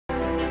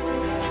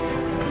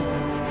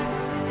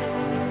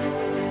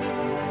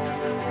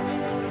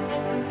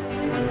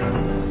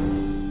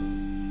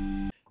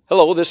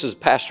Hello, this is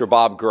Pastor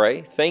Bob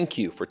Gray. Thank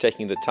you for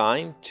taking the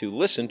time to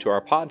listen to our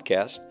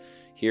podcast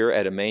here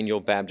at Emmanuel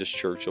Baptist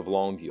Church of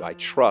Longview. I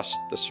trust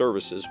the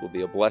services will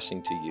be a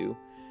blessing to you.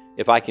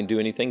 If I can do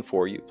anything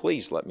for you,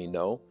 please let me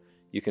know.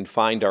 You can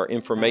find our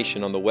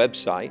information on the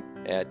website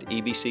at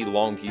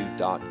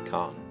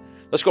ebclongview.com.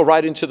 Let's go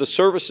right into the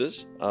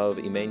services of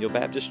Emmanuel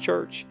Baptist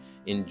Church.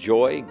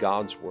 Enjoy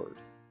God's Word.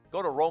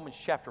 Go to Romans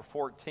chapter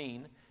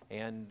 14,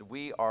 and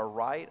we are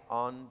right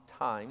on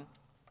time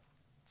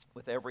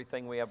with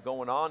everything we have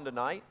going on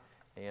tonight.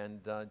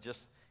 And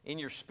just in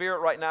your spirit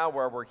right now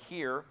where we're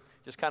here,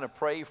 just kind of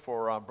pray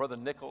for Brother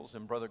Nichols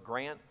and Brother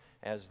Grant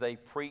as they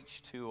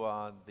preach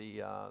to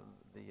the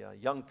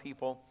young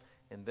people,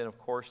 and then, of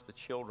course, the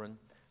children.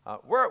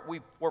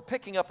 We're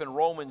picking up in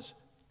Romans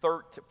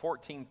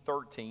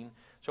 14:13,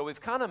 so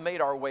we've kind of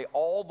made our way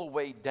all the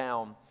way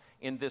down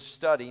in this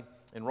study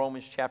in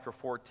Romans chapter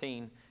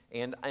 14,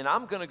 and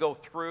I'm going to go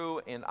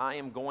through, and I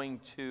am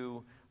going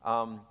to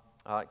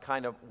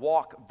kind of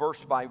walk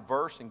verse by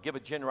verse and give a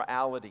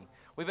generality.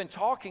 We've been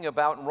talking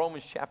about in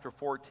Romans chapter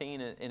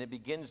 14, and it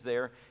begins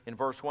there in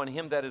verse 1,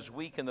 "Him that is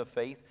weak in the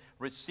faith,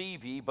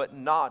 receive ye, but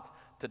not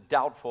to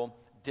doubtful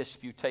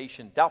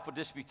disputation." Doubtful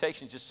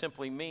disputation just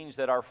simply means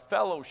that our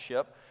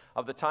fellowship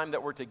of the time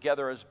that we're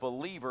together as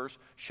believers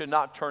should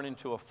not turn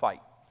into a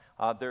fight.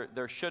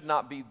 There should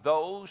not be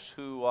those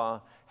who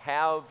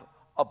have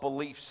a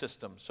belief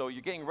system. So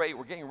we're getting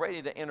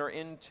ready to enter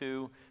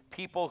into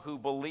people who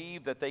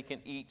believe that they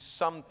can eat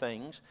some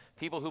things,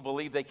 people who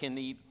believe they can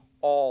eat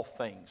all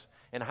things.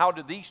 And how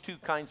do these two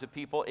kinds of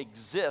people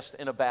exist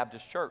in a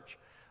Baptist church?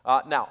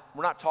 Now,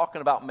 we're not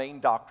talking about main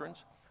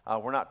doctrines.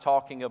 We're not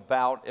talking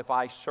about if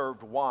I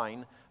served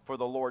wine for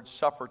the Lord's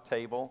Supper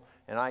table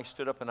and I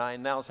stood up and I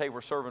announced, "Hey,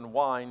 we're serving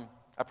wine,"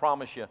 I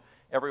promise you,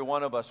 every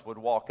one of us would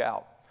walk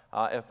out.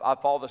 If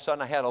all of a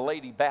sudden I had a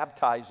lady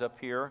baptized up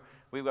here,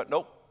 we would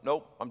go,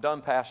 nope, I'm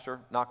done,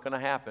 Pastor, not going to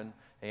happen.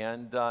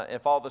 And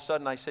if all of a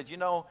sudden I said,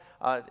 just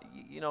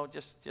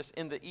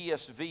in the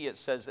ESV it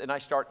says, and I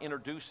start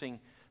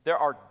introducing, there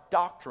are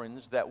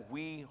doctrines that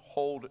we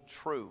hold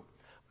true.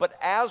 But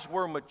as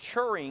we're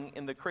maturing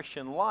in the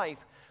Christian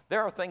life,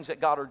 there are things that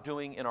God are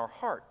doing in our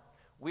heart.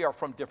 We are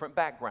from different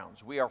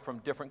backgrounds. We are from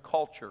different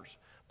cultures.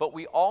 But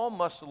we all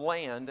must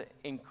land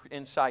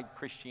inside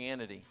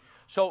Christianity.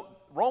 So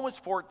Romans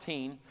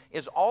 14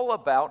 is all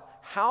about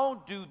how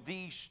do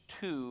these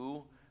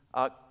two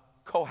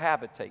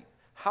cohabitate?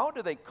 How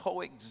do they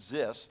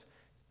coexist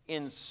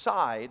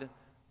inside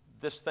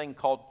this thing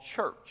called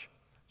church?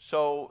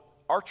 So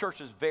our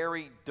church is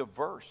very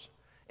diverse.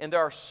 And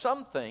there are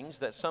some things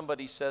that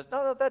somebody says,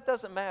 no, that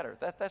doesn't matter.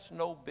 That's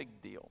no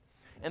big deal.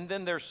 And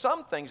then there's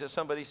some things that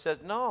somebody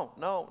says,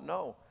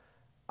 no.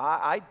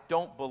 I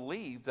don't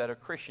believe that a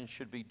Christian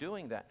should be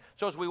doing that.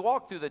 So as we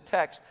walk through the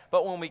text,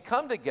 but when we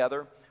come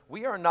together,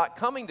 we are not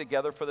coming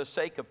together for the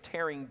sake of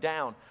tearing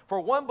down. For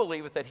one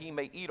believeth that he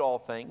may eat all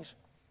things,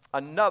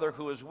 another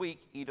who is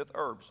weak eateth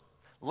herbs.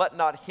 Let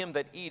not him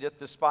that eateth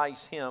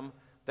despise him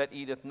that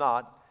eateth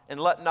not, and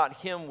let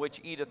not him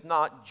which eateth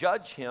not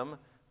judge him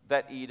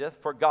that eateth,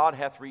 for God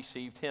hath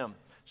received him.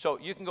 So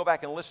you can go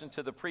back and listen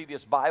to the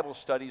previous Bible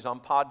studies on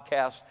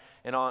podcast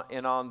and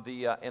on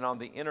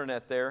the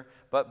internet there.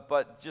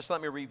 But just let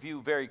me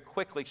review very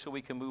quickly so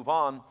we can move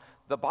on.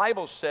 The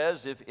Bible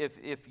says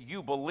if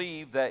you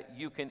believe that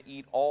you can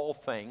eat all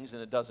things,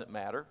 and it doesn't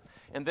matter.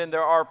 And then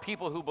there are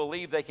people who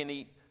believe they can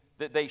eat,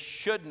 that they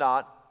should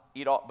not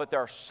eat all, but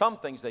there are some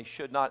things they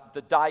should not.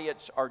 The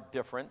diets are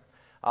different.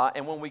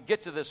 And when we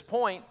get to this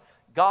point,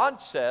 God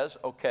says,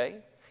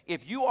 okay,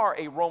 if you are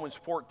a Romans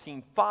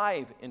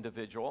 14:5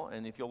 individual,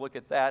 and if you'll look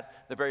at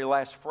that, the very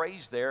last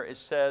phrase there, it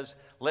says,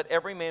 let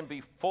every man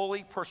be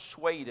fully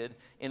persuaded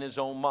in his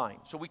own mind.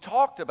 So we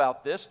talked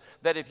about this,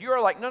 that if you're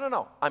like,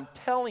 no, I'm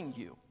telling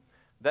you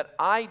that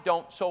I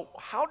don't. So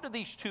how do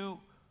these two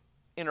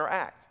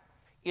interact?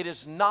 It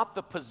is not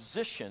the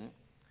position,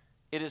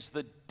 it is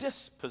the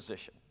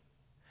disposition.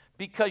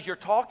 Because you're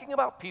talking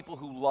about people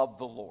who love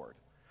the Lord.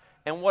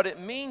 And what it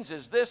means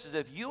is this, is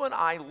if you and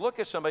I look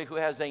at somebody who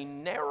has a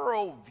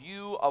narrow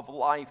view of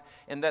life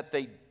and that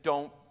they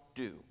don't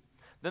do,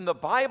 then the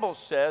Bible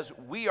says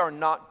we are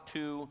not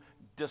to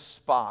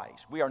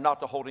despise. We are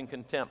not to hold in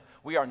contempt.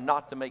 We are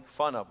not to make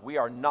fun of. We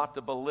are not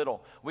to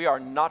belittle. We are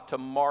not to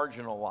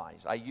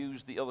marginalize. I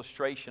use the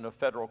illustration of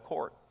federal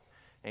court.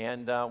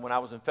 And when I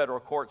was in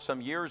federal court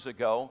some years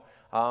ago,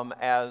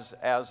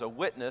 as a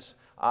witness,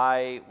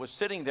 I was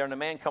sitting there, and a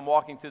man come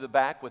walking through the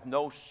back with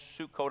no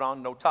suit coat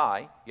on, no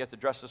tie. You have to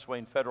dress this way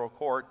in federal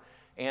court.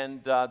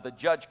 And the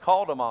judge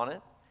called him on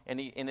it,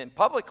 and then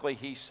publicly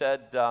he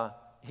said,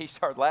 he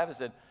started laughing and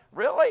said,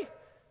 "Really?"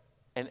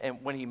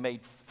 And when he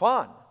made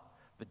fun,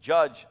 the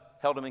judge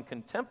held him in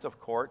contempt of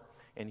court,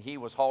 and he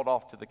was hauled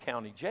off to the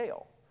county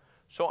jail.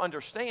 So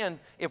understand,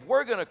 if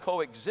we're going to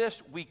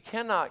coexist, we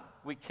cannot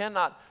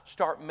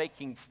start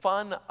making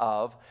fun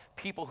of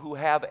people who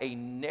have a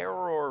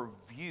narrower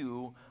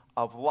view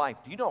of life.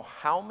 Do you know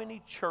how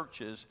many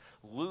churches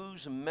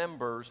lose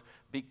members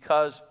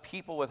because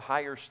people with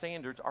higher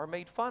standards are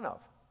made fun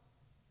of?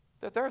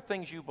 That there are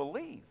things you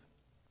believe.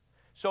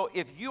 So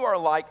if you are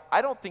like,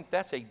 I don't think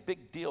that's a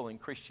big deal in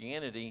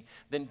Christianity,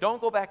 then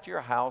don't go back to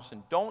your house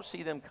and don't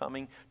see them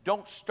coming.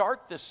 Don't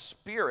start this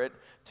spirit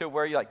to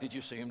where you're like, did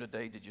you see them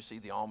today? Did you see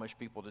the Amish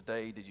people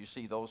today? Did you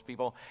see those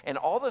people? And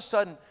all of a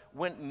sudden,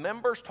 when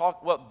members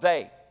talk, well,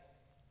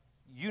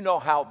 you know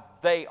how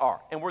they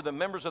are. And we're the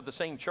members of the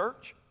same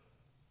church.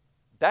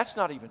 That's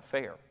not even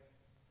fair,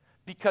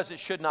 because it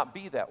should not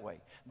be that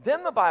way.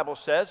 Then the Bible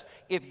says,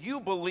 if you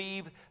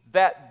believe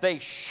that they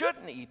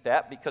shouldn't eat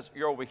that because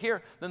you're over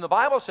here, then the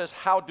Bible says,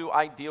 how do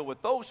I deal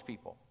with those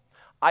people?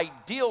 I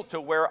deal to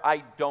where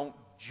I don't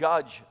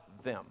judge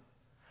them.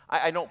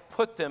 I don't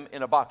put them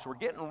in a box. We're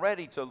getting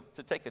ready to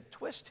take a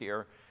twist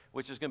here,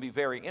 which is going to be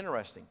very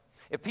interesting.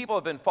 If people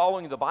have been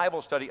following the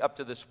Bible study up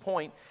to this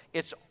point,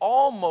 it's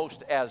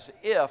almost as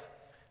if,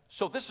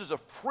 so this is a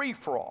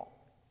free-for-all.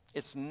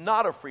 It's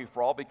not a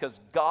free-for-all because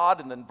God,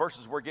 in the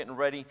verses we're getting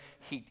ready,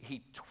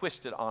 He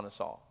twisted on us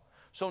all.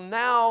 So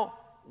now,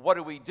 what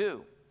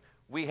do?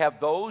 We have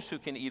those who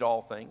can eat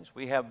all things.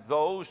 We have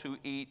those who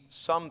eat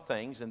some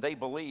things, and they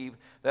believe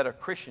that a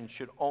Christian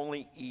should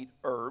only eat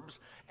herbs.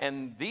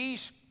 And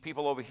these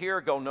people over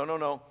here go,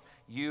 no,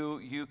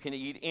 you can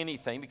eat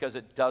anything because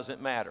it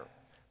doesn't matter.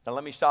 Now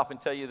let me stop and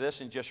tell you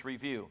this and just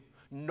review.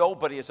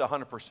 Nobody is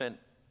 100%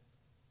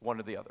 one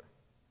or the other.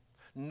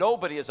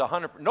 Nobody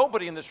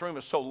in this room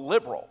is so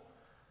liberal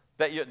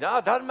that it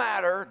doesn't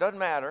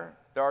matter.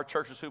 There are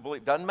churches who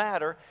believe it doesn't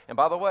matter. And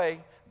by the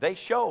way, they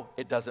show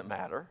it doesn't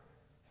matter.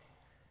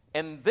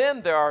 And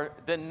then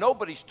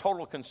nobody's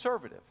total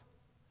conservative.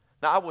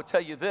 Now I will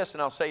tell you this,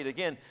 and I'll say it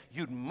again.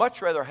 You'd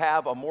much rather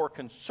have a more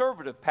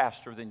conservative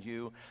pastor than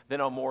you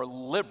than a more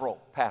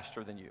liberal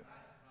pastor than you.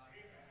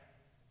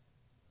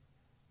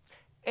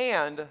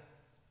 And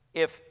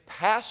if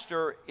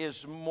pastor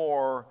is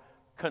more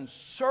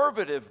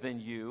conservative than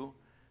you,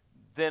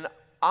 then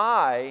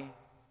I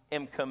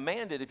am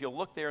commanded, if you'll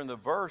look there in the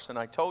verse, and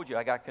I told you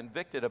I got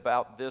convicted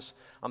about this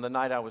on the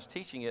night I was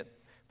teaching it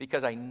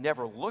because I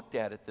never looked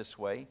at it this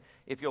way.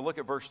 If you'll look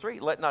at verse 3,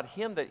 let not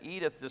him that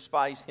eateth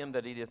despise him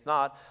that eateth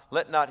not.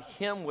 Let not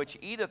him which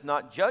eateth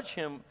not judge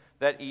him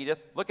that eateth.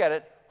 Look at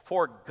it,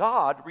 for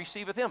God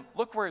receiveth him.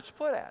 Look where it's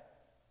put at.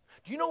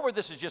 Do you know where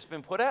this has just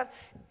been put at?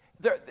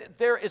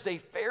 There is a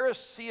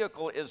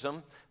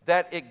Pharisaicalism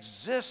that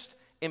exists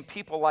in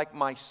people like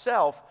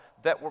myself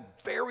that were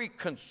very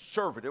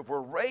conservative,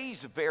 were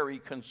raised very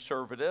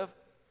conservative,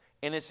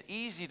 and it's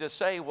easy to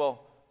say,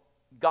 well,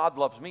 God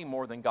loves me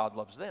more than God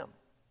loves them.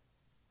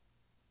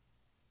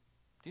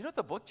 Do you know what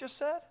the book just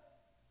said?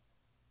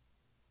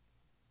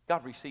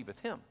 God receiveth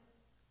him.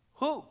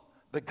 Who?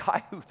 The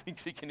guy who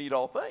thinks he can eat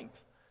all things.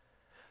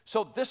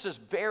 So this is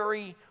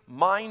very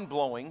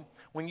mind-blowing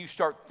when you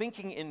start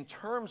thinking in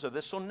terms of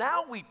this. So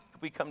now we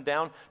come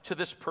down to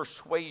this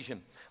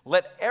persuasion.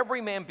 Let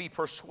every man be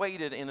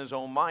persuaded in his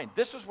own mind.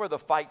 This is where the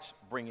fights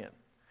bring in.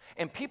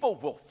 And people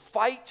will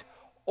fight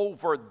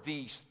over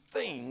these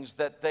things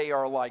that they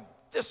are like,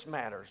 this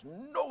matters.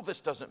 No,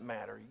 this doesn't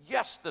matter.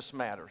 Yes, this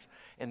matters.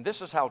 And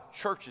this is how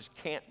churches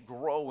can't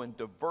grow in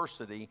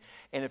diversity.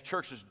 And if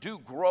churches do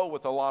grow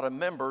with a lot of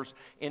members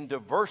in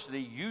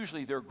diversity,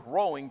 usually they're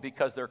growing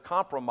because they're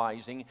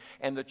compromising,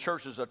 and the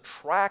church is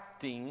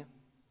attracting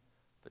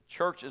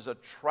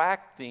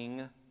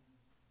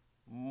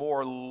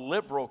more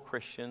liberal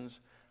Christians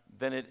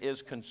than it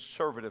is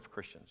conservative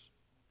Christians.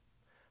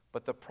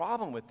 But the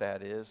problem with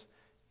that is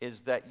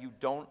that you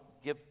don't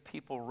give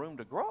people room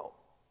to grow.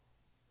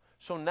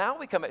 So now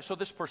we come back. So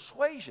this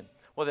persuasion,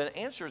 well, then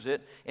answers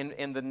it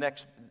in the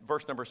next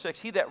verse number 6.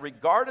 He that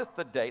regardeth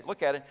the day,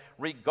 look at it,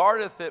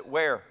 regardeth it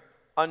where?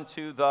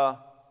 Unto the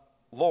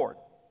Lord.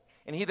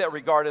 And he that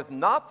regardeth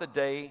not the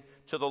day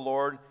to the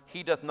Lord,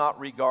 he doth not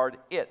regard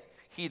it.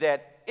 He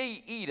that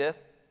eateth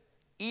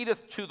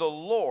to the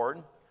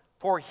Lord,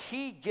 for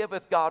he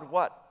giveth God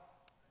what?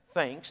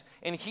 Thanks.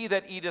 And he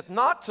that eateth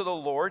not to the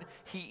Lord,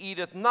 he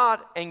eateth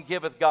not and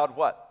giveth God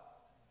what?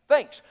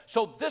 Thanks.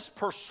 So this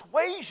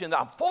persuasion,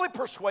 I'm fully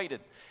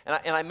persuaded, and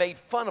I made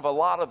fun of a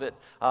lot of it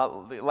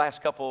the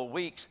last couple of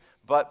weeks,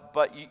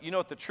 but you know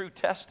what the true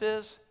test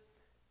is?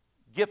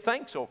 Give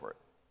thanks over it.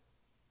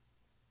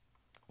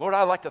 Lord,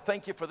 I'd like to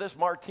thank you for this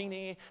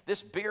martini,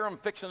 this beer I'm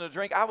fixing to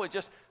drink. I would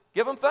just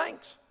give them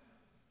thanks.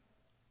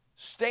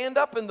 Stand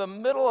up in the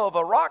middle of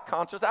a rock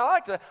concert.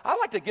 I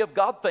like to give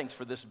God thanks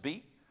for this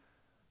beat.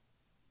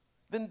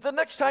 Then the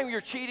next time you're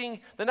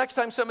cheating, the next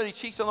time somebody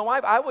cheats on the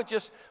wife, I would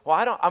just,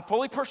 I'm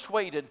fully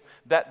persuaded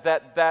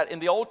that in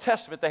the Old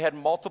Testament they had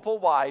multiple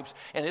wives,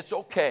 and it's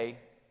okay.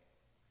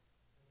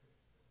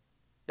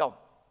 Y'all,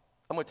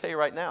 I'm going to tell you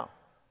right now,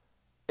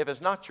 if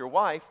it's not your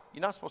wife,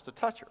 you're not supposed to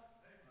touch her.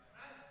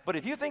 But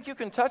if you think you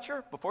can touch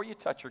her, before you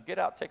touch her, get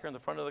out, take her in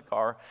the front of the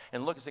car,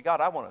 and look and say, God,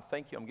 I want to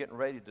thank you. I'm getting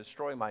ready to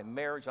destroy my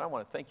marriage, and I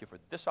want to thank you for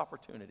this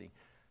opportunity.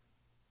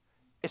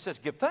 It says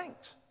give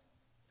thanks.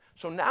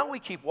 So now we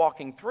keep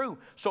walking through.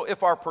 So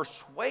if our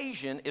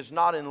persuasion is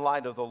not in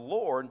light of the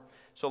Lord,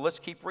 so let's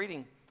keep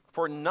reading.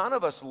 For none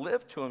of us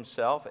live to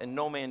himself, and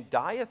no man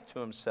dieth to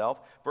himself.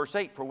 Verse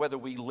 8, for whether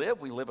we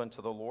live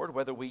unto the Lord.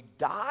 Whether we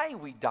die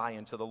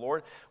unto the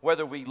Lord.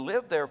 Whether we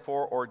live,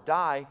 therefore, or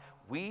die,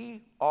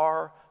 we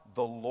are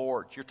the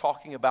Lord's. You're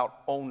talking about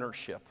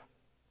ownership.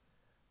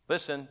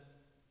 Listen,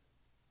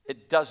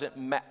 it doesn't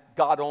matter.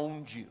 God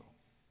owns you.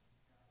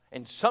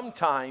 And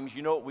sometimes,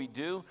 you know what we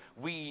do?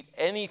 We eat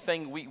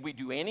anything, we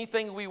do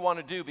anything we want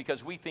to do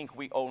because we think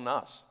we own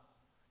us.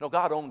 No,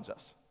 God owns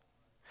us.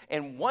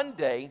 And one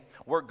day,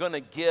 we're going to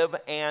give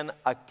an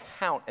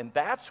account. And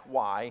that's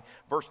why,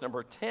 verse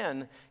number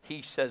 10,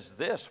 he says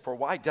this, for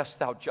why dost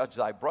thou judge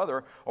thy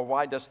brother, or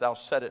why dost thou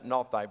set it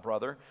not thy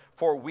brother?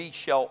 For we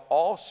shall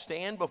all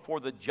stand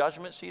before the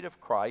judgment seat of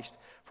Christ.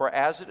 For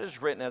as it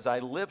is written, as I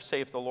live,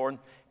 saith the Lord,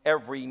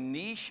 every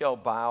knee shall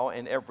bow,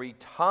 and every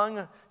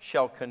tongue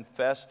shall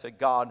confess to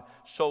God.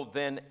 So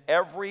then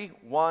every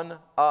one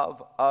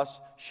of us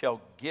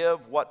shall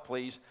give, what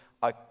please?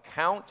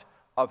 Account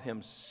of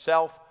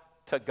himself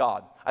to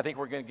God. I think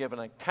we're going to give an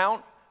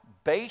account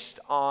based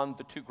on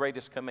the two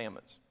greatest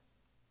commandments.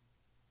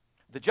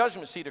 The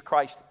judgment seat of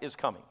Christ is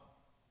coming.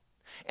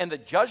 And the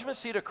judgment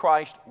seat of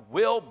Christ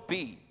will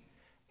be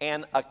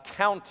an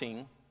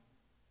accounting.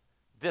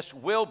 This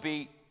will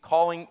be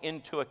calling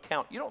into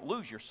account. You don't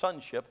lose your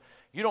sonship.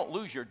 You don't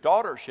lose your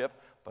daughtership.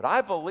 But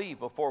I believe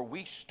before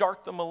we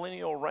start the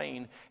millennial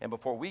reign and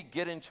before we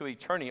get into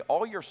eternity,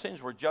 all your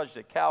sins were judged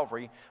at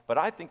Calvary, but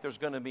I think there's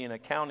going to be an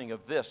accounting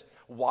of this.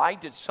 Why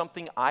did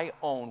something I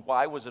own,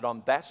 why was it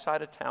on that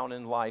side of town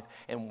in life,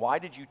 and why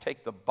did you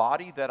take the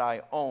body that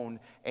I owned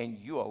and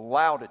you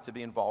allowed it to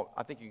be involved?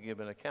 I think you can give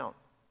an account.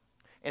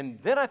 And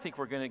then I think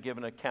we're going to give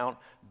an account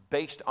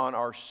based on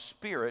our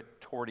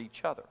spirit toward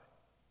each other.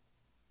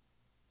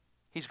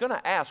 He's going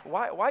to ask,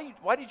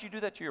 why did you do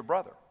that to your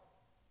brother?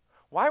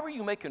 Why were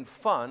you making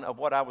fun of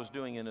what I was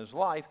doing in his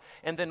life?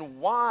 And then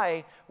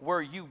why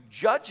were you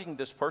judging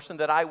this person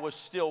that I was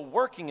still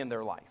working in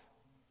their life?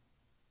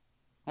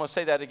 I'm going to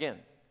say that again.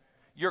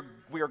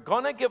 We are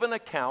going to give an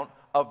account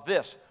of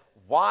this.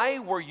 Why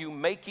were you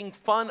making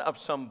fun of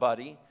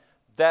somebody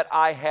that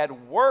I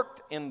had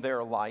worked in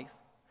their life?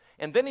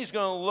 And then he's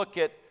going to look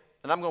at,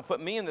 and I'm going to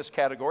put me in this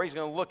category, he's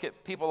going to look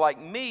at people like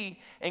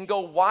me and go,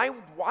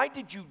 why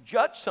did you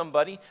judge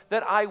somebody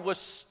that I was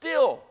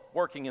still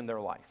working in their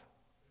life?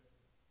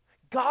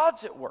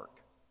 God's at work.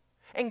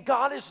 And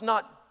God is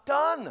not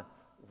done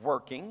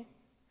working.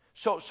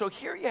 So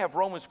here you have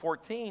Romans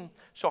 14.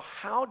 So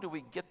how do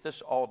we get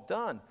this all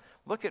done?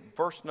 Look at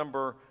verse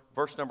number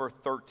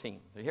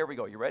 13. Here we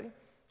go. You ready?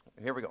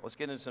 Here we go. Let's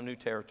get into some new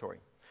territory.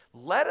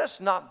 Let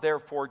us not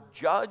therefore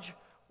judge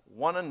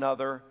one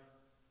another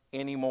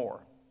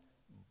anymore,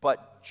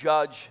 but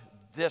judge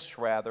this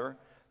rather,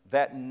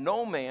 that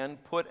no man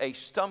put a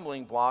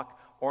stumbling block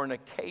or an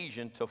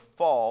occasion to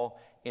fall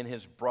in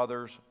his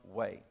brother's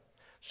way.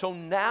 So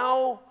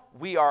now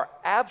we are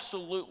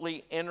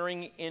absolutely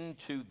entering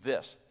into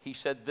this. He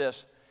said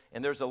this,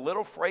 and there's a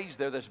little phrase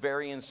there that's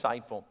very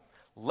insightful.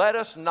 Let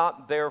us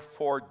not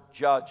therefore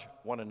judge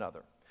one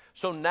another.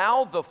 So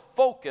now the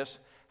focus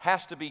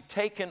has to be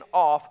taken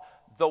off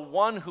the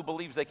one who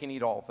believes they can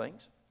eat all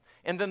things,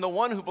 and then the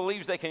one who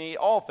believes they can eat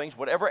all things,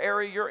 whatever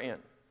area you're in.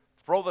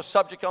 Throw the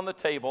subject on the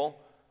table.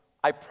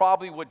 I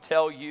probably would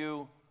tell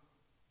you,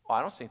 oh,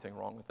 I don't see anything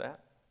wrong with that.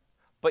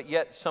 But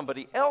yet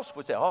somebody else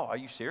would say, oh, are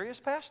you serious,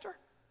 Pastor?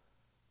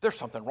 There's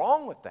something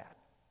wrong with that.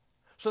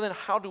 So then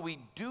how do we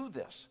do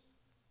this?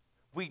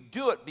 We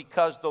do it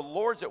because the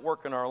Lord's at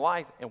work in our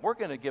life, and we're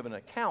going to give an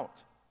account.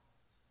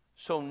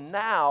 So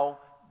now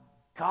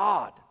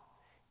God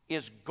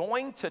is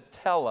going to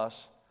tell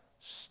us,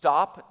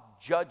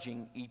 stop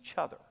judging each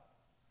other.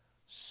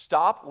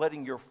 Stop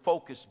letting your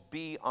focus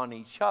be on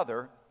each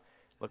other.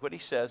 Look what he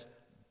says.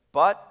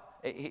 But,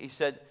 he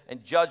said,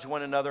 and judge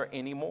one another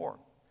anymore.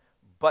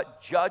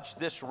 But judge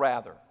this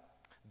rather,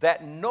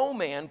 that no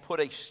man put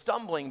a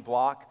stumbling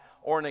block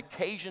or an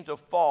occasion to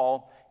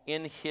fall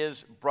in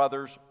his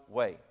brother's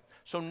way.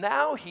 So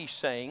now he's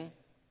saying,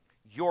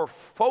 your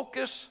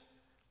focus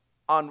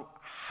on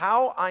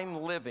how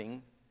I'm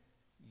living,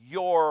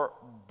 your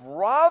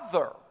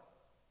brother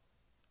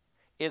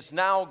is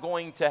now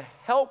going to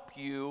help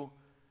you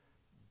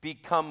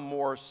become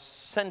more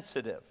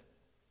sensitive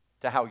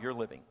to how you're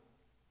living.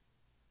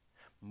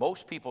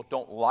 Most people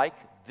don't like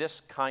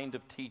this kind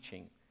of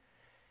teaching,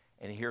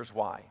 and here's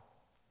why.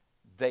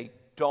 They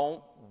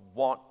don't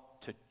want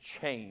to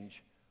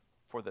change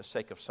for the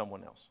sake of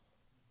someone else.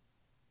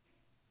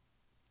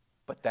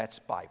 But that's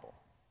Bible.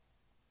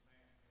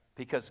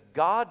 Because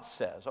God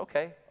says,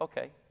 okay,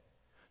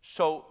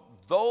 so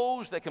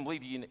those that can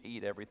believe you can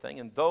eat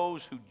everything and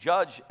those who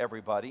judge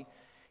everybody,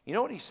 you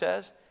know what he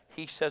says?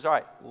 He says, all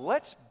right,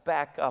 let's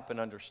back up and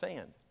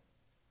understand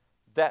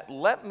that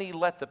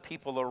let the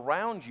people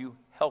around you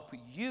help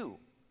you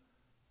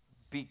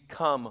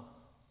become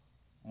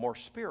more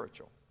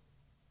spiritual.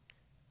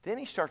 Then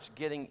he starts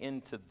getting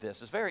into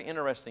this. It's very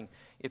interesting,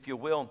 if you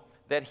will,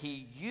 that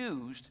he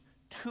used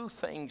two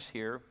things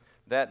here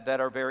that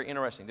are very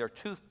interesting. There are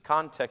two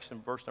contexts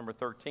in verse number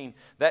 13.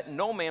 That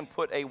no man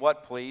put a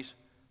what, please?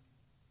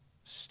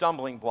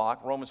 stumbling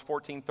block, Romans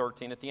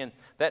 14:13 at the end,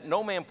 that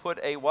no man put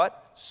a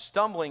what?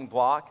 Stumbling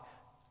block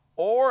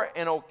or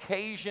an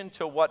occasion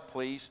to what,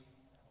 please?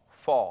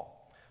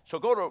 Fall. So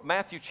go to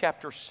Matthew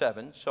chapter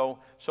 7. So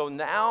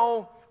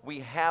now we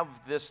have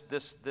this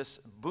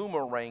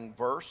boomerang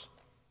verse,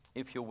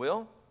 if you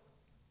will.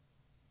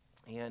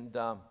 And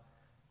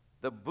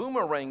the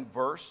boomerang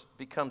verse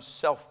becomes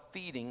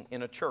self-feeding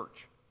in a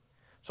church.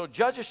 So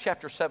Judges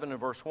chapter 7 and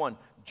verse 1,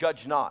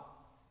 judge not,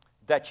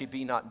 that ye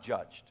be not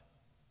judged.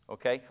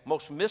 Okay?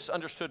 Most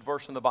misunderstood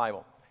verse in the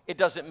Bible. It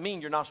doesn't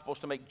mean you're not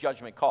supposed to make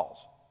judgment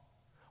calls.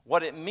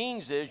 What it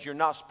means is you're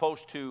not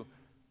supposed to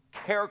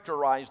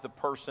characterize the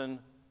person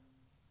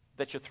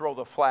that you throw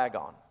the flag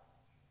on.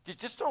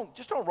 Just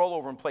don't roll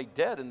over and play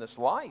dead in this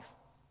life.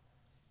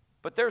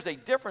 But there's a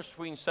difference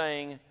between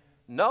saying,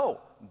 no,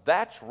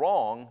 that's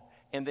wrong,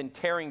 and then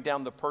tearing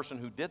down the person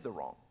who did the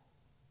wrong.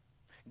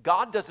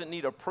 God doesn't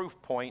need a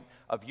proof point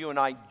of you and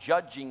I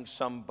judging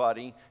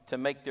somebody to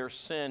make their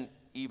sin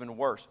even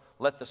worse.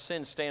 Let the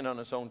sin stand on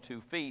its own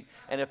 2 feet.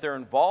 And if they're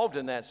involved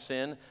in that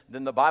sin,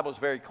 then the Bible is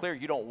very clear.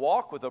 You don't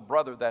walk with a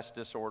brother that's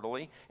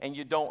disorderly, and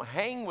you don't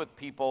hang with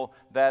people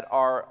that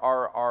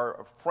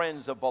are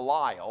friends of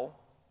Belial.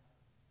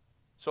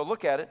 So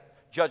look at it.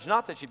 Judge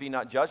not that ye be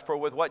not judged, for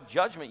with what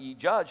judgment ye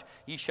judge,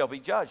 ye shall be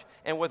judged.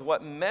 And with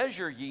what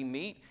measure ye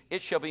mete,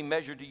 it shall be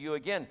measured to you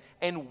again.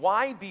 And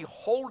why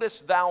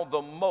beholdest thou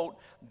the mote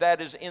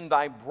that is in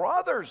thy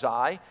brother's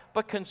eye,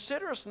 but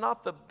considerest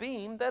not the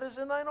beam that is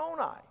in thine own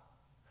eye?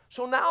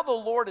 So now the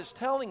Lord is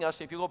telling us,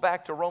 if you go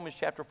back to Romans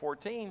chapter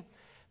 14,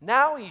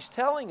 now he's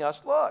telling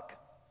us, look,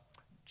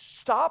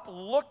 stop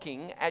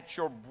looking at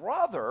your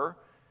brother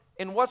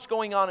and what's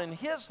going on in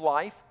his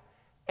life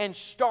and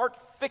start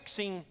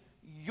fixing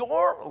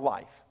your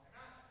life.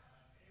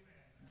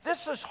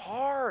 This is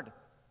hard.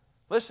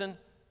 Listen,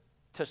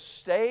 to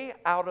stay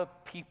out of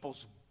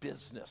people's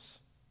business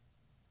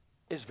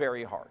is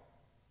very hard.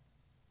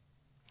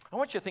 I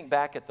want you to think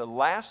back at the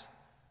last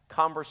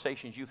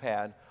conversations you've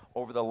had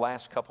over the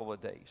last couple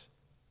of days.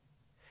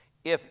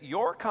 If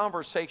your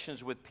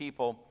conversations with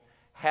people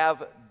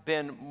have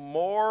been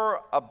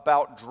more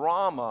about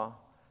drama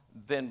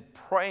than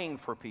praying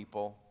for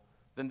people,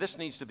 then this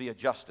needs to be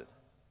adjusted.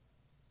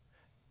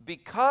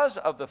 Because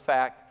of the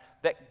fact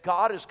that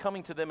God is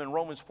coming to them in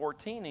Romans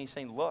 14, and he's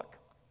saying, look,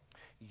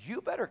 you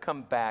better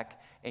come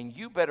back and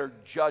you better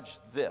judge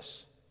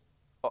this.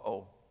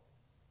 Uh-oh.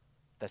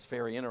 That's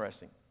very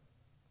interesting.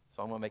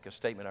 So I'm going to make a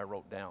statement I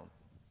wrote down.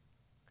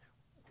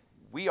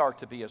 We are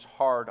to be as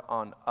hard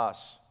on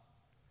us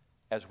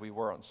as we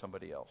were on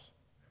somebody else.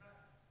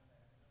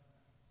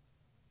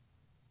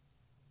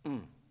 So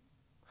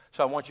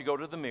I want you to go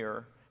to the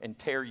mirror and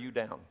tear you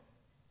down.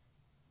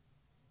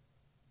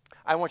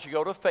 I want you to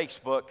go to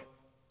Facebook,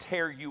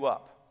 tear you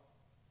up.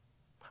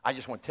 I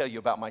just want to tell you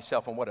about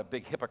myself and what a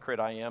big hypocrite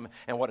I am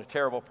and what a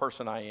terrible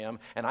person I am.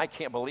 And I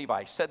can't believe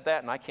I said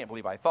that, and I can't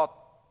believe I thought.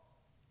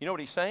 You know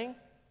what he's saying?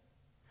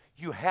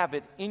 You have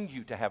it in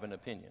you to have an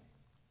opinion.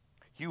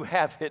 You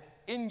have it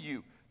in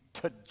you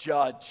to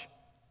judge.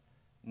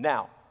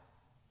 Now,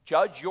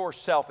 judge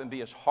yourself and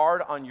be as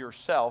hard on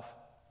yourself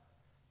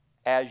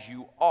as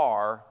you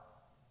are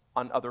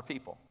on other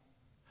people.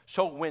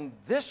 So when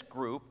this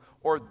group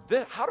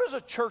how does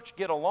a church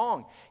get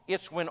along?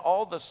 It's when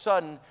all of a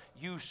sudden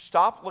you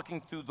stop looking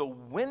through the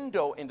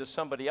window into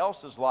somebody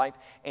else's life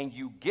and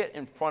you get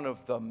in front of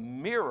the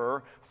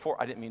mirror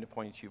I didn't mean to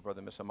point at you,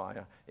 Brother Miss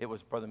Amaya. It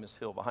was Brother Miss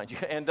Hill behind you.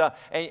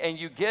 And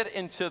you get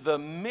into the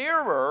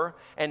mirror,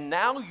 and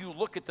now you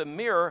look at the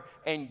mirror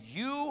and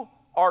you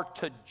are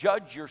to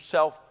judge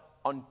yourself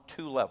on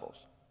 2 levels.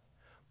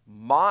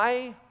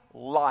 My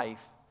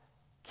life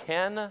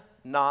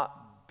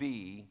cannot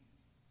be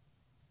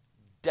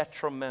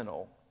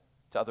detrimental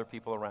to other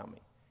people around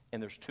me.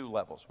 And there's 2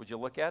 levels. Would you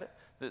look at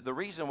it? The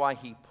reason why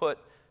he put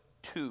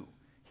 2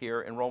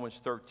 here in Romans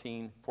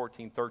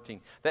 14:13,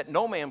 that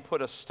no man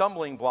put a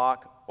stumbling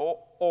block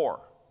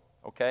or,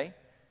 okay?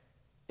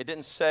 It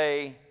didn't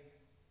say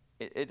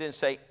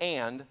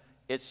and,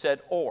 it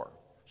said or.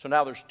 So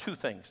now there's 2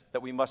 things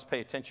that we must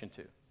pay attention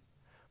to.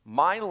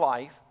 My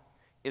life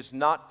is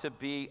not to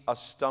be a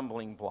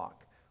stumbling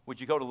block. Would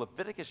you go to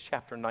Leviticus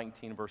chapter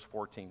 19, verse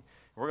 14?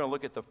 We're going to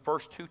look at the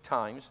first 2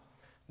 times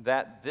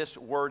that this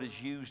word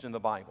is used in the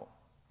Bible.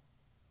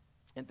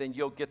 And then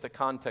you'll get the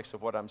context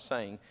of what I'm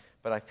saying,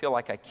 but I feel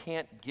like I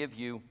can't give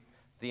you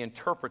the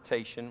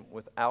interpretation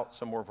without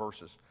some more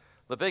verses.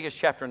 Leviticus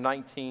chapter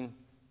 19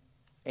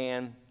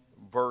 and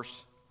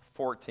verse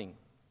 14.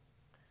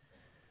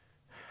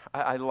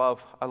 I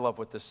love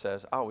what this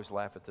says. I always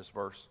laugh at this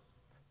verse.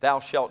 Thou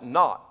shalt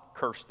not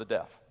curse the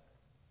deaf.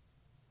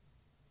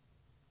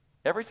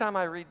 Every time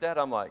I read that,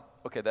 I'm like,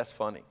 okay, that's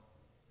funny.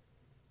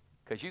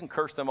 Because you can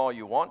curse them all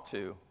you want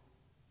to.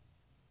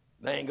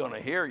 They ain't going to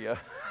hear you.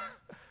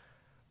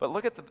 But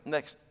look at the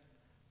next.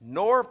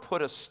 Nor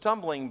put a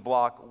stumbling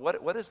block.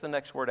 What is the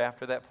next word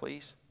after that,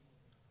 please?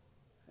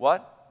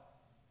 What?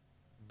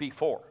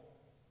 Before.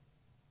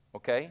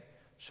 Okay?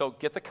 So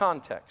get the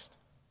context.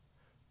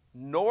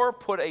 Nor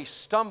put a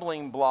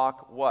stumbling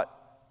block, what?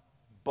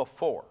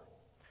 before.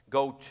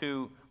 Go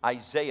to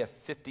Isaiah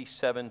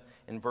 57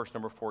 in verse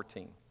number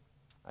 14.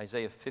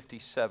 Isaiah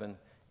 57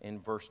 in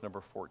verse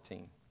number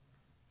 14.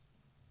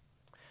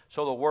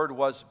 So the word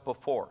was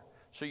before.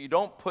 So you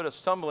don't put a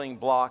stumbling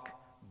block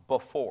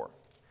before.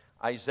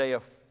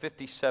 Isaiah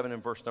 57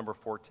 in verse number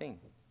 14.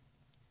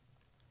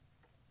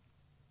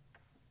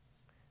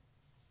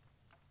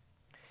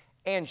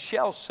 And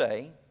shall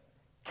say,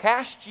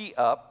 cast ye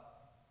up,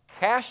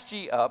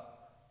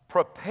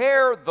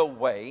 prepare the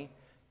way,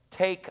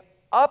 take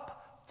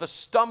up the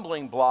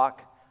stumbling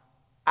block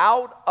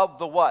out of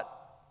the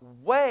what?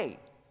 Way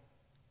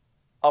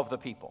of the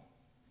people.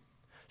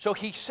 So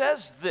he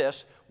says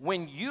this,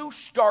 when you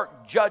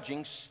start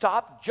judging,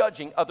 stop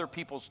judging other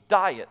people's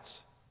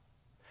diets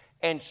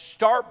and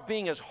start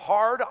being as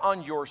hard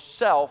on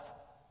yourself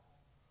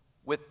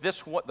with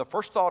this. The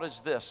first thought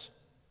is this.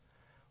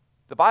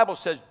 The Bible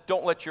says,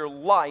 don't let your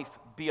life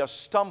be a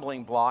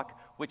stumbling block,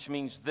 which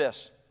means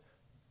this.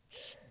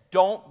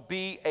 Don't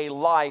be a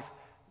life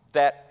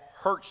that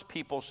hurts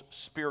people's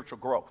spiritual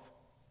growth.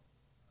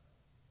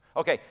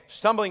 Okay,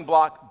 stumbling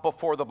block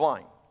before the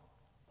blind.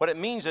 What it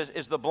means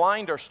is the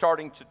blind are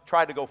starting to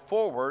try to go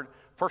forward.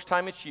 First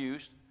time it's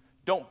used,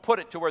 don't put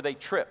it to where they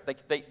trip.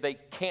 They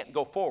can't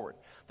go forward.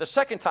 The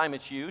second time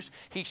it's used,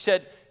 he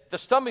said the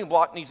stumbling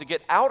block needs to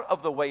get out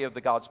of the way of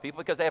the God's people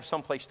because they have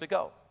some place to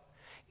go.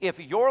 If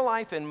your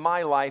life and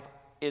my life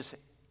is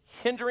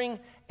hindering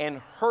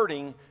and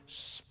hurting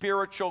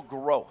spiritual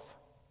growth,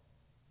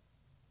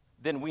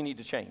 then we need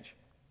to change.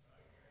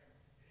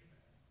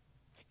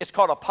 It's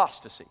called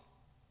apostasy.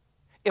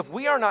 If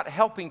we are not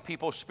helping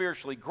people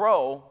spiritually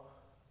grow,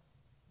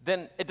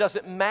 then it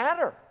doesn't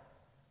matter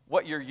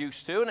what you're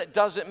used to, and it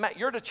doesn't matter.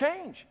 You're to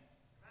change.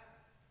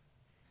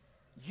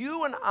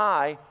 You and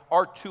I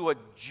are to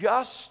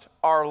adjust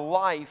our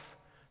life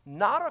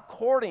not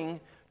according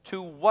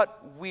to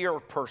what we are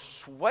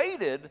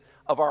persuaded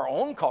of our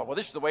own call. Well,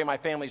 this is the way my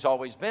family's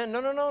always been.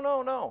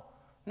 No.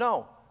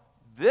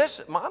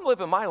 I'm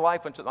living my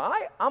life until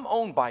I'm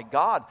owned by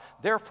God.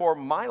 Therefore,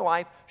 my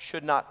life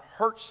should not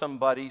hurt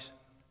somebody's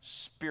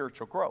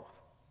spiritual growth.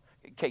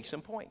 Case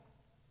in point.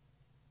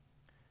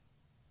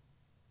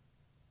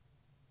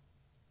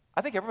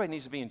 I think everybody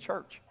needs to be in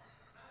church.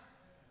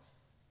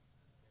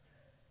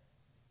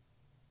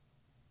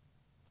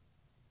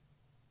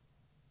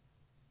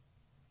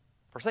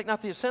 Forsake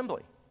not the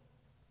assembly.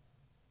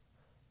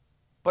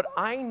 But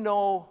I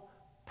know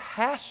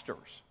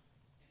pastors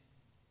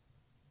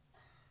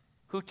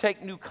who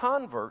take new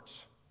converts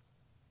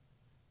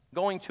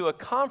going to a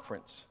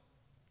conference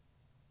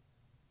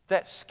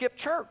that skip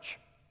church.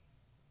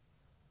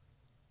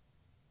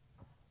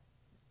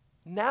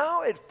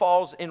 Now it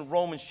falls in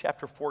Romans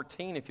chapter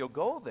 14, if you'll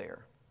go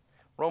there.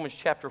 Romans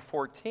chapter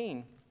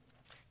 14,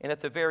 and at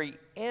the very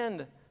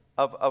end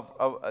of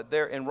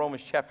there in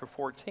Romans chapter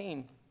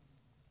 14,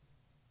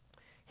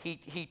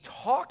 he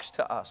talks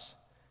to us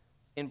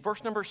in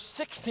verse number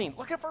 16.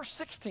 Look at verse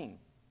 16.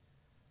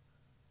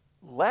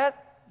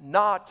 Let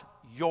not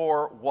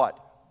your what?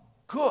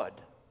 Good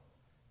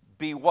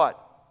be what?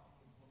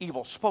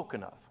 Evil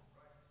spoken of.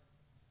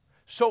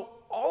 So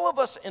all of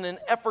us in an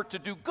effort to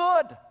do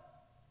good,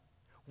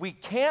 we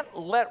can't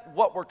let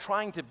what we're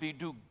trying to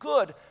do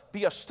good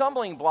be a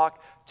stumbling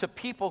block to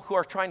people who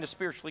are trying to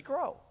spiritually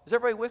grow. Is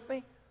everybody with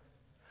me?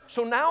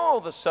 So now all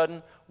of a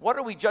sudden, what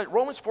do we judge?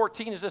 Romans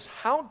 14 is this: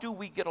 how do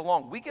we get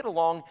along? We get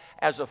along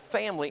as a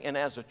family and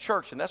as a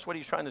church, and that's what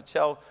he's trying to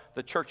tell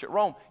the church at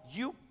Rome.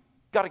 You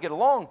got to get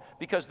along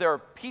because there are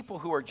people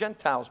who are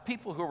Gentiles,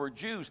 people who are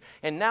Jews,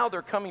 and now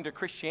they're coming to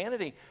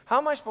Christianity. How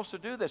am I supposed to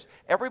do this?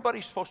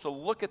 Everybody's supposed to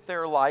look at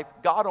their life.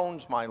 God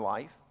owns my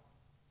life.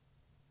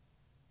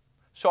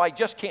 So I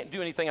just can't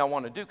do anything I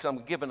want to do because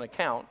I'm given an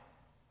account.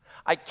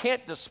 I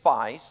can't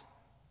despise.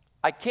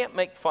 I can't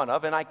make fun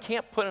of, and I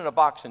can't put in a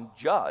box and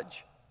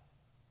judge.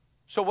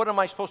 So what am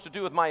I supposed to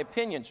do with my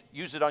opinions?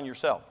 Use it on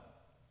yourself.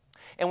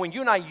 And when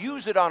you and I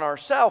use it on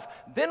ourselves,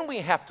 then we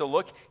have to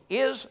look,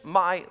 is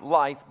my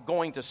life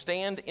going to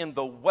stand in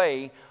the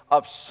way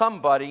of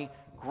somebody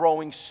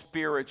growing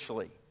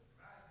spiritually?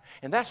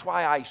 And that's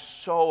why I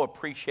so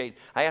appreciate,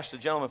 I asked the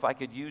gentleman if I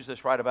could use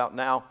this right about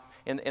now.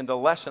 In the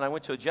lesson, I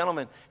went to a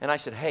gentleman and I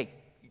said, hey,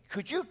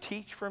 could you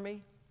teach for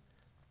me?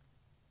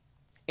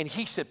 And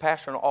he said,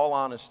 Pastor, in all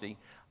honesty,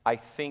 I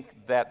think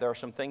that there are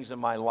some things in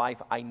my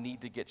life I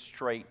need to get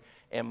straight,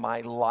 and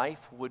my life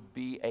would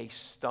be a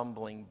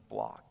stumbling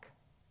block.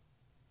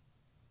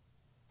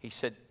 He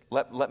said,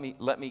 let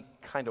me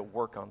kind of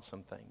work on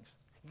some things.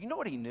 You know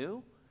what he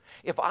knew?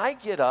 If I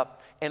get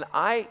up and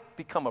I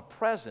become a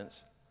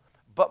presence,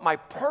 but my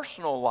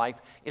personal life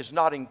is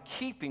not in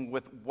keeping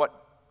with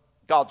what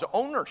God's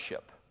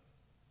ownership,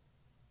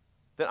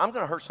 then I'm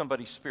going to hurt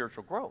somebody's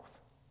spiritual growth.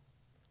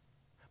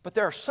 But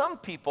there are some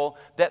people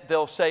that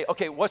they'll say,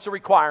 okay, what's the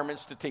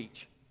requirements to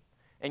teach?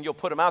 And you'll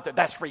put them out there.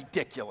 That's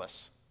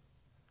ridiculous.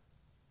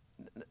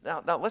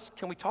 Now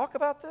can we talk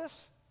about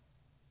this?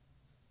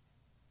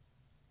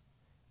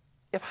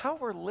 If how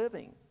we're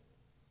living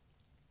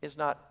is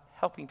not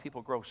helping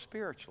people grow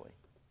spiritually,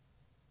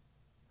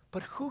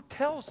 But who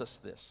tells us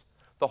this?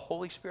 The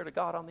Holy Spirit of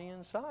God on the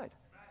inside.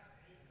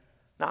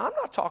 Now, I'm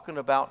not talking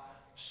about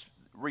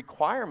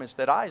requirements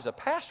that I, as a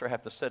pastor,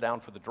 have to set down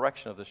for the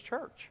direction of this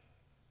church.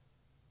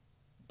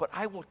 But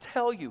I will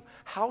tell you,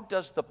 how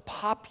does the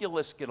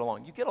populace get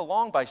along? You get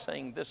along by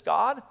saying this: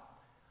 God,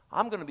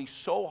 I'm going to be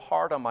so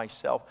hard on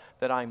myself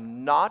that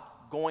I'm not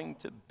going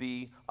to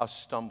be a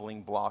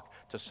stumbling block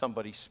to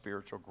somebody's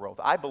spiritual growth.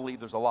 I believe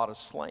there's a lot of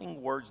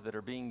slang words that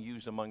are being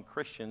used among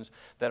Christians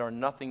that are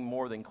nothing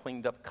more than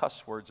cleaned up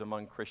cuss words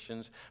among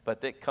Christians, but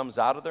that comes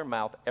out of their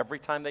mouth every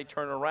time they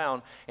turn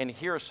around and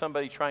hear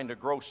somebody trying to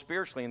grow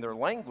spiritually in their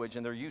language,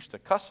 and they're used to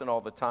cussing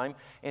all the time,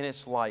 and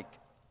it's like,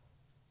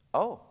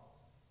 oh,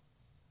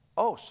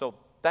 so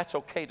that's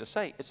okay to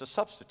say. It's a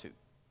substitute.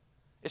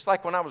 It's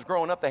like when I was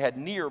growing up, they had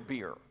near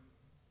beer.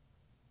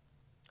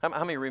 How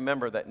many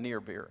remember that near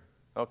beer?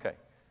 Okay.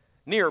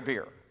 Near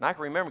beer. And I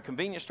can remember a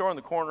convenience store on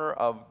the corner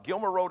of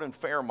Gilmer Road and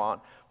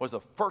Fairmont was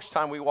the first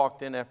time we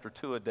walked in after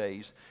 2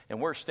 days, and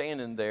we're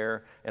standing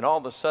there, and all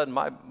of a sudden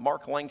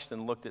Mark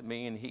Langston looked at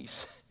me and he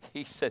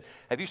said,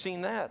 "Have you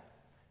seen that?"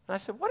 And I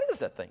said, "What is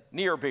that thing?"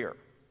 "Near beer."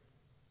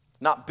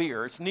 Not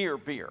beer, it's near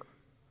beer.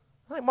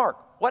 I'm like, "Mark,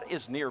 what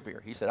is near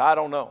beer?" He said, "I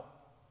don't know.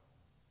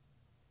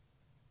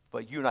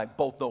 But you and I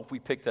both know if we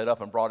picked that up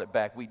and brought it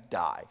back, we'd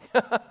die."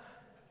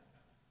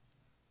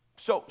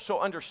 So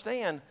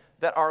understand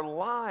that our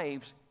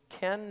lives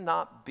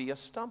cannot be a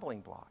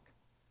stumbling block.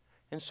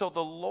 And so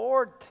the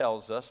Lord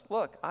tells us,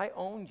 look, I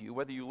own you,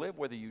 whether you live,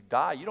 whether you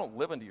die. You don't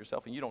live unto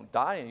yourself and you don't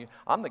die in you.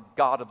 I'm the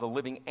God of the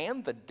living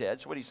and the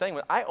dead. So what he's saying,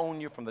 I own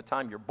you from the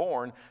time you're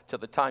born to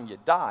the time you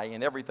die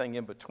and everything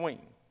in between.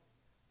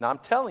 Now I'm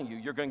telling you,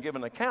 you're going to give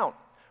an account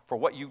for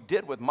what you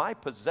did with my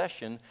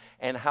possession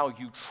and how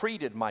you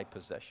treated my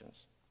possessions.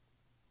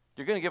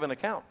 You're going to give an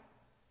account.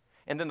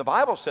 And then the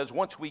Bible says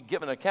once we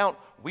give an account,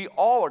 we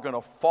all are going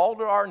to fall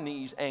to our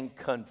knees and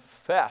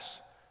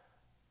confess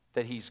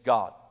that he's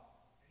God.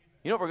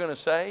 You know what we're going to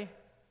say?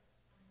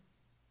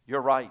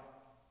 You're right.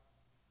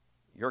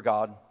 You're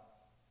God.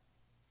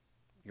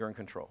 You're in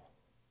control.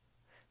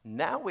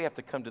 Now we have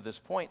to come to this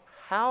point.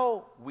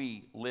 How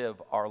we live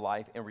our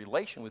life in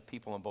relation with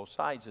people on both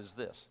sides is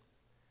this.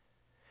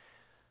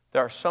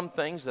 There are some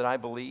things that I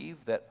believe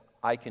that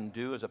I can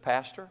do as a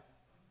pastor.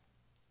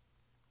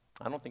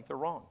 I don't think they're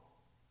wrong.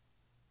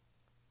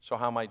 So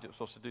how am I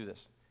supposed to do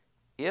this?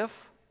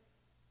 If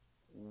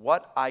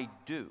what I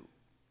do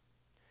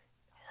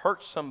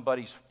hurts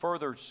somebody's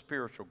further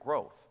spiritual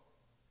growth,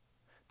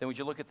 then would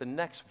you look at the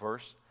next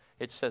verse?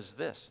 It says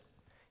this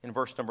in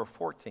verse number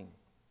 14.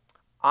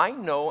 I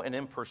know and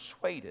am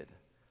persuaded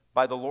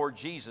by the Lord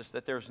Jesus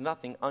that there is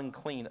nothing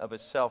unclean of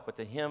itself, but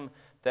to him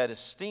that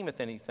esteemeth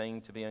anything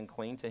to be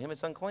unclean, to him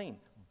it's unclean.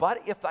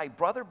 But if thy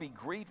brother be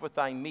grieved with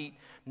thy meat,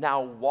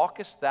 now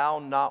walkest thou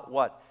not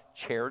what?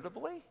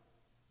 Charitably?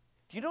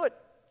 Do you know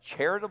what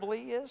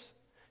charitably is?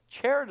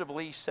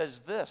 Charitably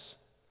says this: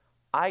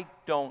 I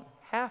don't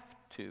have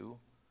to,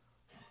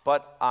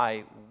 but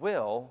I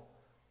will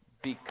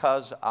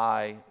because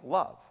I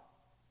love.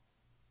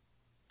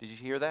 Did you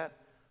hear that?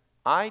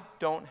 I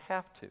don't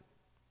have to,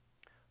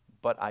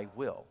 but I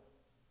will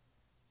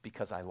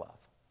because I love.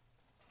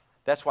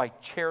 That's why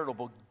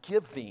charitable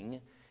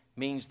giving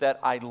means that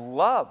I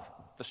love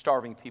the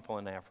starving people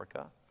in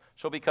Africa.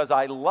 So because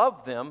I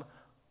love them,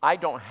 I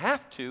don't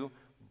have to,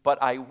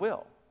 but I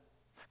will.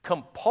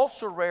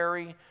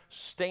 Compulsory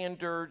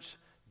standards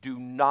do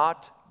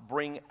not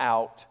bring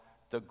out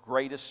the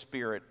greatest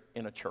spirit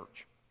in a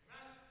church.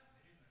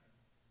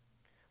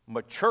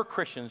 Mature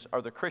Christians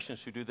are the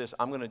Christians who do this.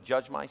 I'm going to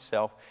judge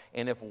myself,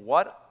 and if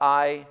what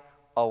I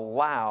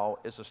allow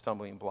is a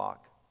stumbling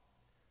block,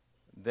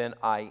 then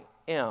I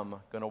am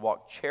going to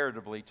walk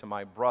charitably to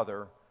my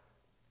brother,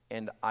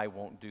 and I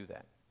won't do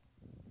that.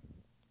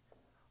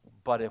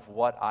 But if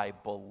what I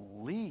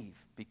believe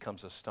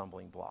becomes a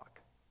stumbling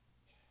block,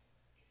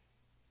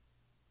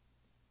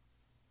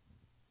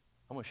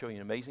 I'm going to show you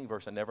an amazing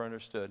verse I never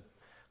understood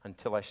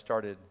until I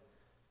started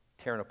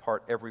tearing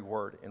apart every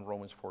word in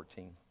Romans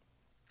 14.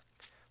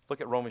 Look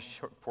at Romans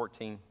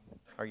 14.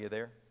 Are you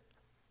there?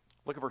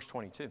 Look at verse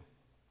 22.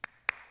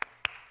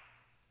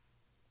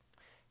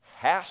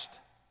 Hast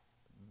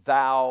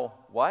thou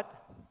what?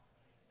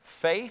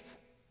 Faith?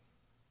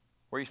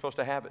 Where are you supposed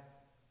to have it?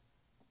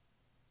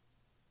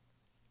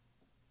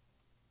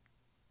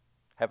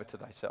 Have it to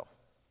thyself.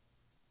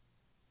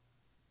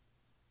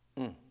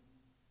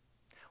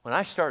 When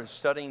I started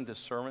studying this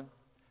sermon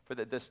for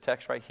this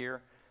text right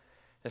here,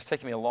 it's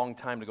taken me a long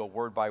time to go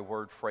word by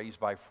word, phrase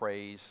by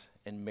phrase,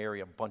 and marry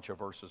a bunch of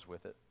verses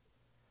with it.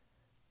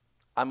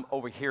 I'm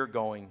over here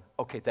going,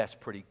 okay, that's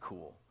pretty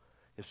cool.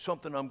 If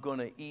something I'm going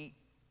to eat,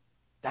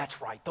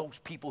 that's right. Those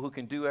people who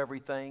can do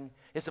everything,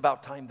 it's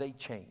about time they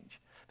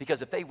change.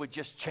 Because if they would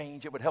just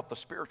change, it would help the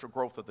spiritual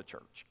growth of the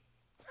church.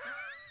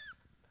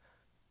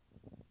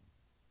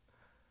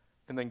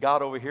 And then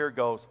God over here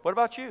goes, what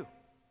about you?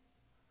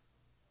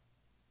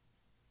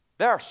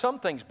 There are some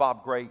things,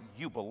 Bob Gray,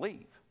 you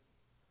believe.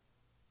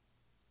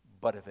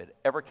 But if it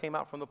ever came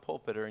out from the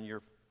pulpit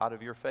or out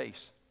of your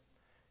face,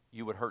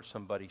 you would hurt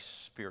somebody's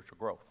spiritual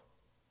growth.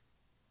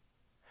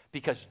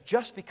 Because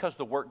just because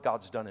the work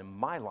God's done in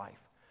my life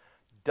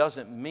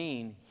doesn't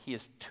mean He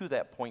is to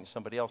that point in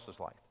somebody else's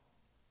life.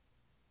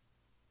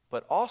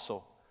 But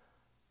also,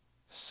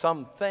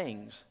 some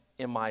things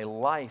in my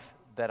life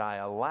that I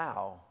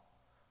allow,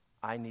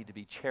 I need to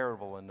be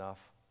charitable enough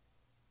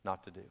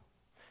not to do.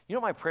 You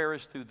know, my prayer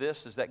is through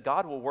this is that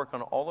God will work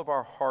on all of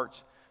our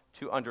hearts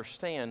to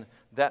understand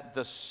that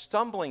the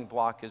stumbling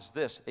block is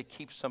this. It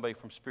keeps somebody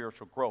from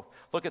spiritual growth.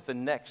 Look at the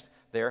next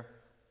there.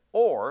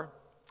 Or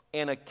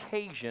an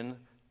occasion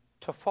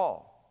to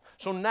fall.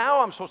 So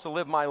now I'm supposed to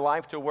live my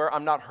life to where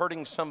I'm not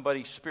hurting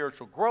somebody's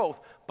spiritual growth,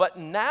 but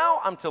now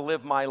I'm to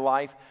live my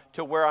life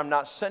to where I'm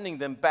not sending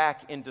them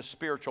back into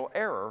spiritual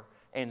error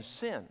and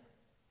sin.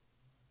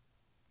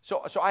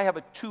 So I have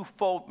a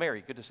twofold,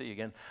 Mary, good to see you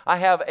again. I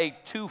have a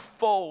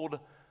twofold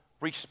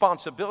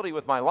responsibility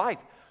with my life.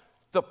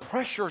 The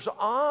pressure's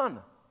on.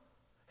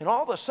 And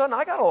all of a sudden,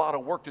 I got a lot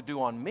of work to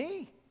do on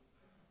me.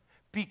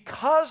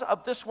 Because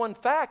of this one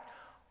fact,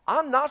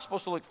 I'm not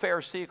supposed to look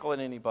pharisaical at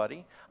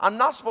anybody. I'm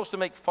not supposed to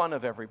make fun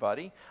of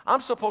everybody.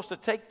 I'm supposed to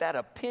take that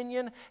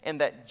opinion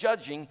and that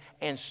judging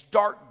and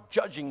start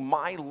judging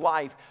my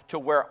life to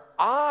where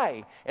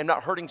I am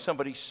not hurting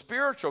somebody's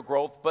spiritual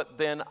growth, but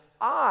then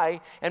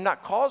I am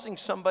not causing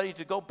somebody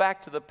to go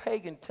back to the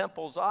pagan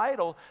temple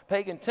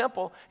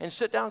and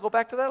sit down and go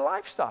back to that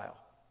lifestyle.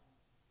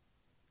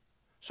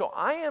 So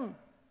I am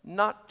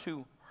not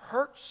to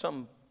hurt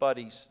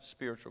somebody's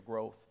spiritual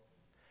growth.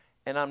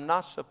 And I'm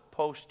not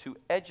supposed to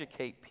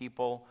educate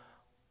people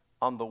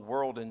on the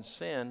world and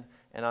sin,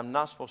 and I'm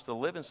not supposed to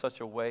live in such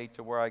a way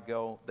to where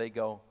they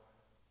go,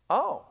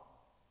 oh,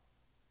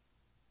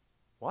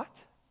 what?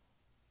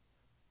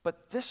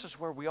 But this is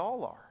where we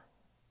all are.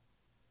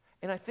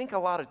 And I think a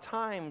lot of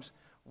times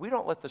we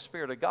don't let the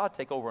Spirit of God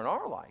take over in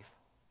our life,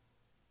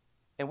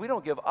 and we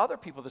don't give other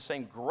people the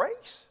same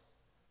grace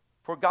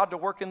for God to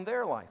work in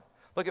their life.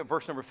 Look at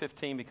verse number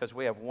 15 because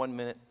we have 1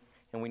 minute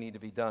and we need to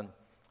be done.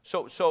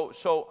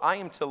 So I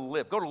am to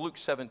live. Go to Luke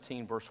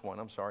 17, verse 1.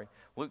 I'm sorry.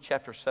 Luke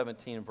chapter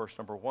 17 and verse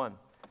number 1.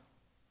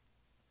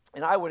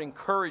 And I would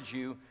encourage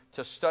you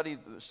to study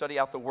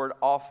out the word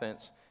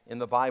offense in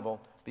the Bible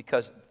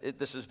because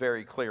this is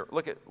very clear.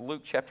 Look at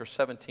Luke chapter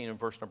 17 and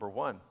verse number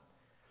 1.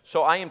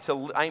 So I am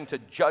to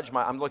judge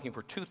I'm looking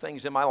for two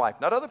things in my life,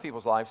 not other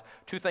people's lives,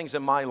 two things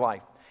in my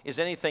life. Is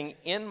anything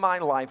in my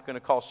life going to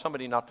cause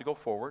somebody not to go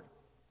forward?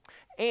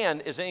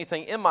 And is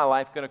anything in my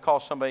life going to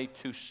cause somebody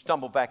to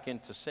stumble back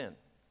into sin?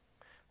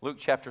 Luke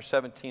chapter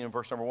 17 and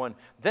verse number 1.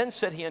 Then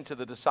said he unto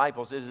the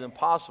disciples, it is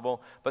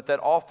impossible, but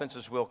that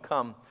offenses will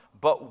come.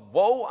 But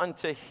woe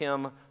unto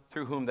him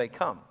through whom they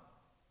come.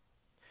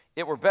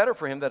 It were better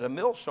for him that a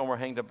millstone were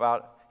hanged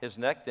about his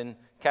neck than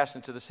cast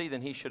into the sea,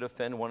 than he should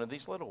offend one of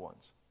these little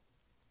ones.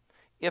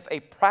 If a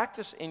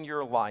practice in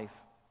your life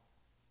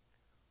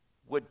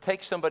would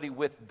take somebody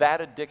with that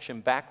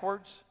addiction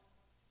backwards,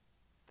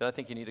 then I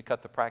think you need to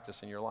cut the practice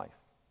in your life.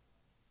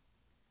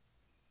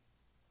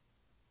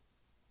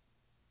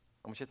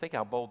 I want you to think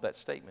how bold that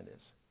statement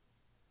is.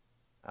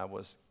 I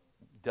was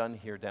done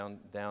here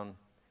down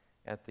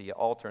at the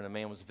altar, and a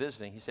man was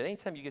visiting. He said,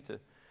 anytime you get to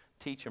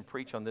teach and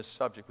preach on this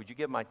subject, would you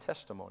give my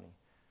testimony?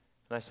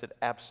 And I said,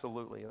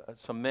 absolutely.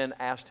 Some men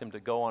asked him to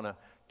go on a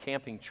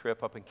camping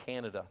trip up in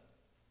Canada.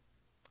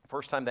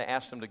 First time they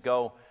asked him to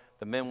go,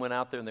 the men went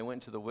out there and they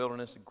went into the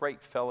wilderness.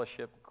 Great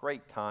fellowship,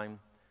 great time,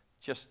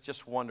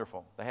 just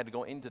wonderful. They had to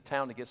go into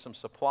town to get some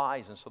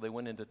supplies, and so they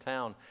went into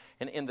town.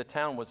 And in the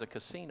town was a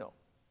casino.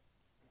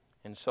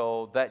 And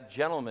so that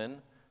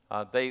gentleman,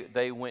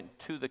 they went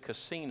to the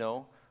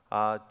casino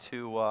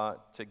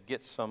to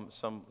get some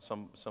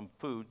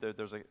food.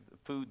 There's a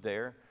food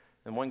there.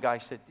 And one guy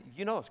said,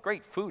 you know, it's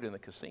great food in the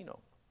casino.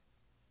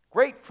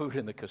 Great food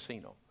in the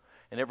casino.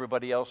 And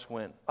everybody else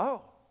went,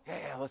 oh,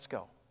 yeah, let's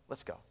go.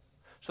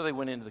 So they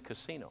went into the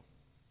casino.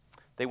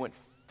 They went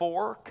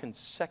 4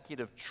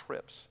 consecutive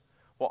trips.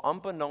 Well,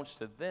 unbeknownst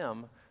to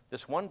them,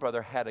 this one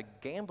brother had a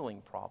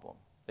gambling problem.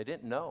 They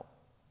didn't know.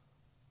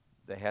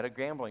 He had a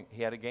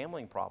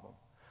gambling problem.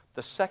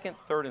 The second,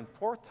 third, and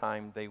fourth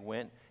time they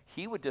went,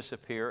 he would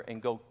disappear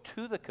and go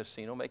to the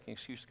casino, making an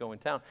excuse to go in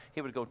town.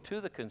 He would go to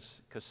the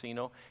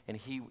casino, and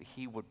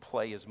he would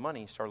play his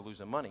money. He started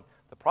losing money.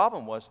 The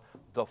problem was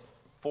the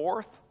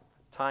 4th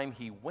time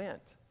he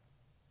went,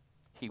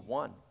 he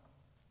won.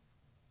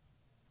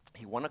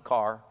 He won a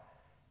car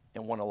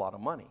and won a lot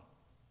of money.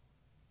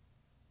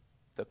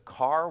 The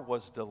car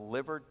was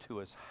delivered to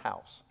his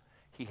house.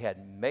 He had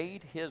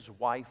made his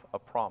wife a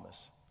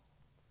promise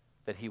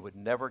that he would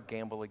never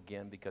gamble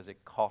again because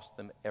it cost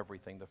them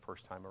everything the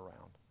first time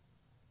around.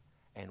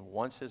 And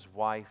once his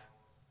wife,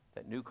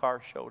 that new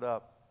car showed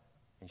up,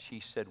 and she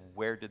said,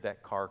 where did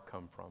that car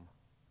come from?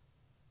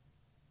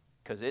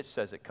 Because it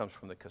says it comes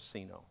from the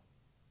casino.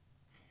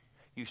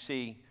 You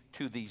see,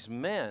 to these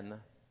men,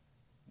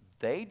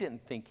 they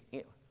didn't think,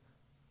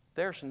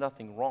 there's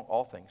nothing wrong,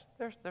 all things,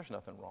 there's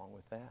nothing wrong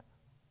with that.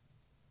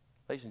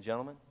 Ladies and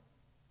gentlemen,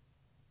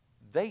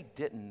 they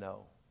didn't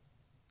know.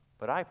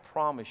 But I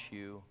promise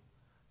you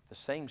the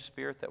same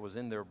Spirit that was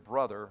in their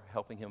brother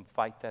helping him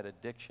fight that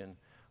addiction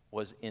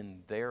was in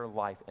their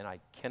life. And I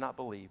cannot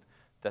believe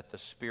that the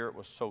Spirit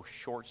was so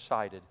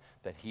short-sighted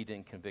that he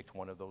didn't convict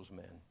one of those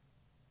men.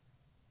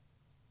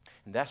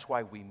 And that's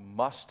why we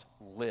must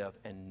live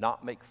and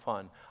not make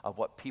fun of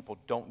what people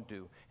don't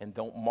do, and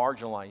don't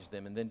marginalize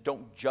them, and then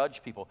don't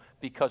judge people,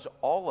 because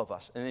all of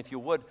us, and if you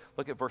would,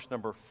 look at verse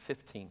number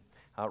 15.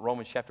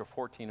 Romans chapter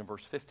 14 and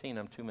verse 15,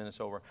 I'm 2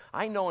 minutes over.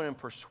 I know and am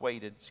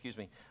persuaded,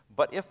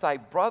 but if thy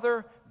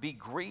brother be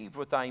grieved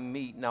with thy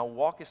meat, now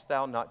walkest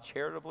thou not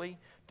charitably?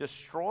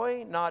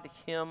 Destroy not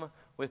him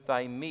with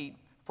thy meat,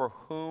 for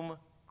whom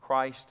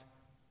Christ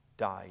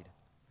died.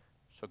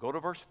 So go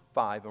to verse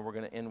 5, and we're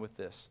going to end with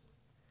this.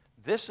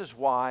 This is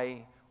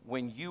why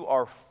when you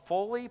are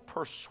fully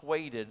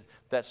persuaded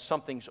that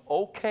something's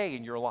okay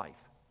in your life,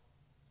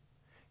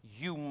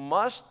 you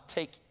must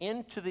take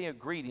into the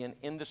ingredient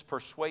in this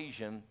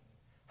persuasion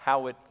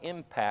how it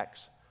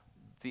impacts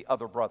the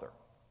other brother.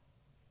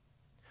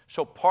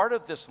 So part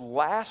of this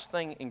last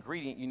thing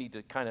ingredient you need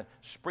to kind of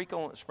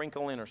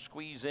sprinkle in or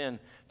squeeze in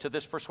to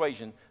this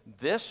persuasion,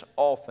 this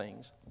all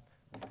things,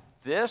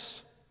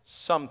 this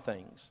some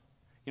things.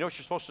 You know what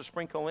you're supposed to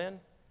sprinkle in?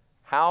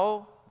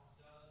 How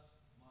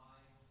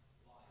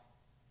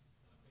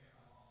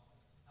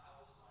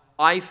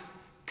life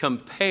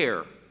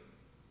compare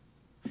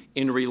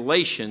in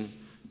relation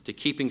to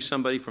keeping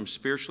somebody from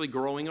spiritually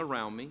growing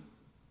around me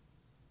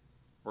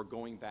or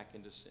going back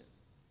into sin.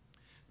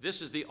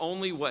 This is the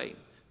only way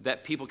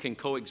that people can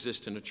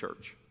coexist in a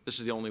church. This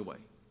is the only way.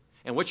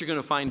 And what you're going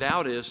to find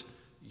out is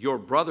your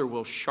brother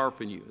will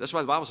sharpen you. That's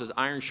why the Bible says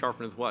iron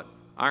sharpeneth what?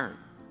 Iron.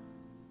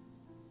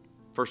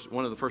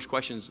 One of the first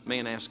questions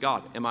man asks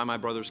God, am I my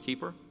brother's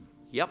keeper?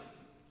 Yep,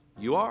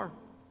 you are.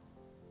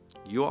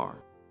 You are.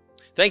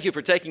 Thank you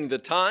for taking the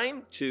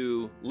time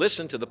to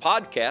listen to the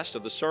podcast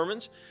of the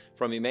sermons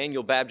from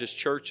Emmanuel Baptist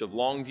Church of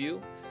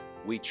Longview.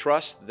 We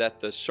trust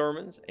that the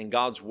sermons and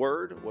God's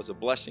Word was a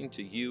blessing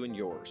to you and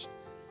yours.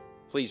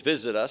 Please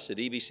visit us at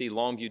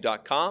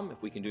ebclongview.com.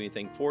 If we can do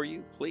anything for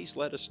you, please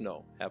let us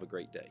know. Have a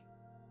great day.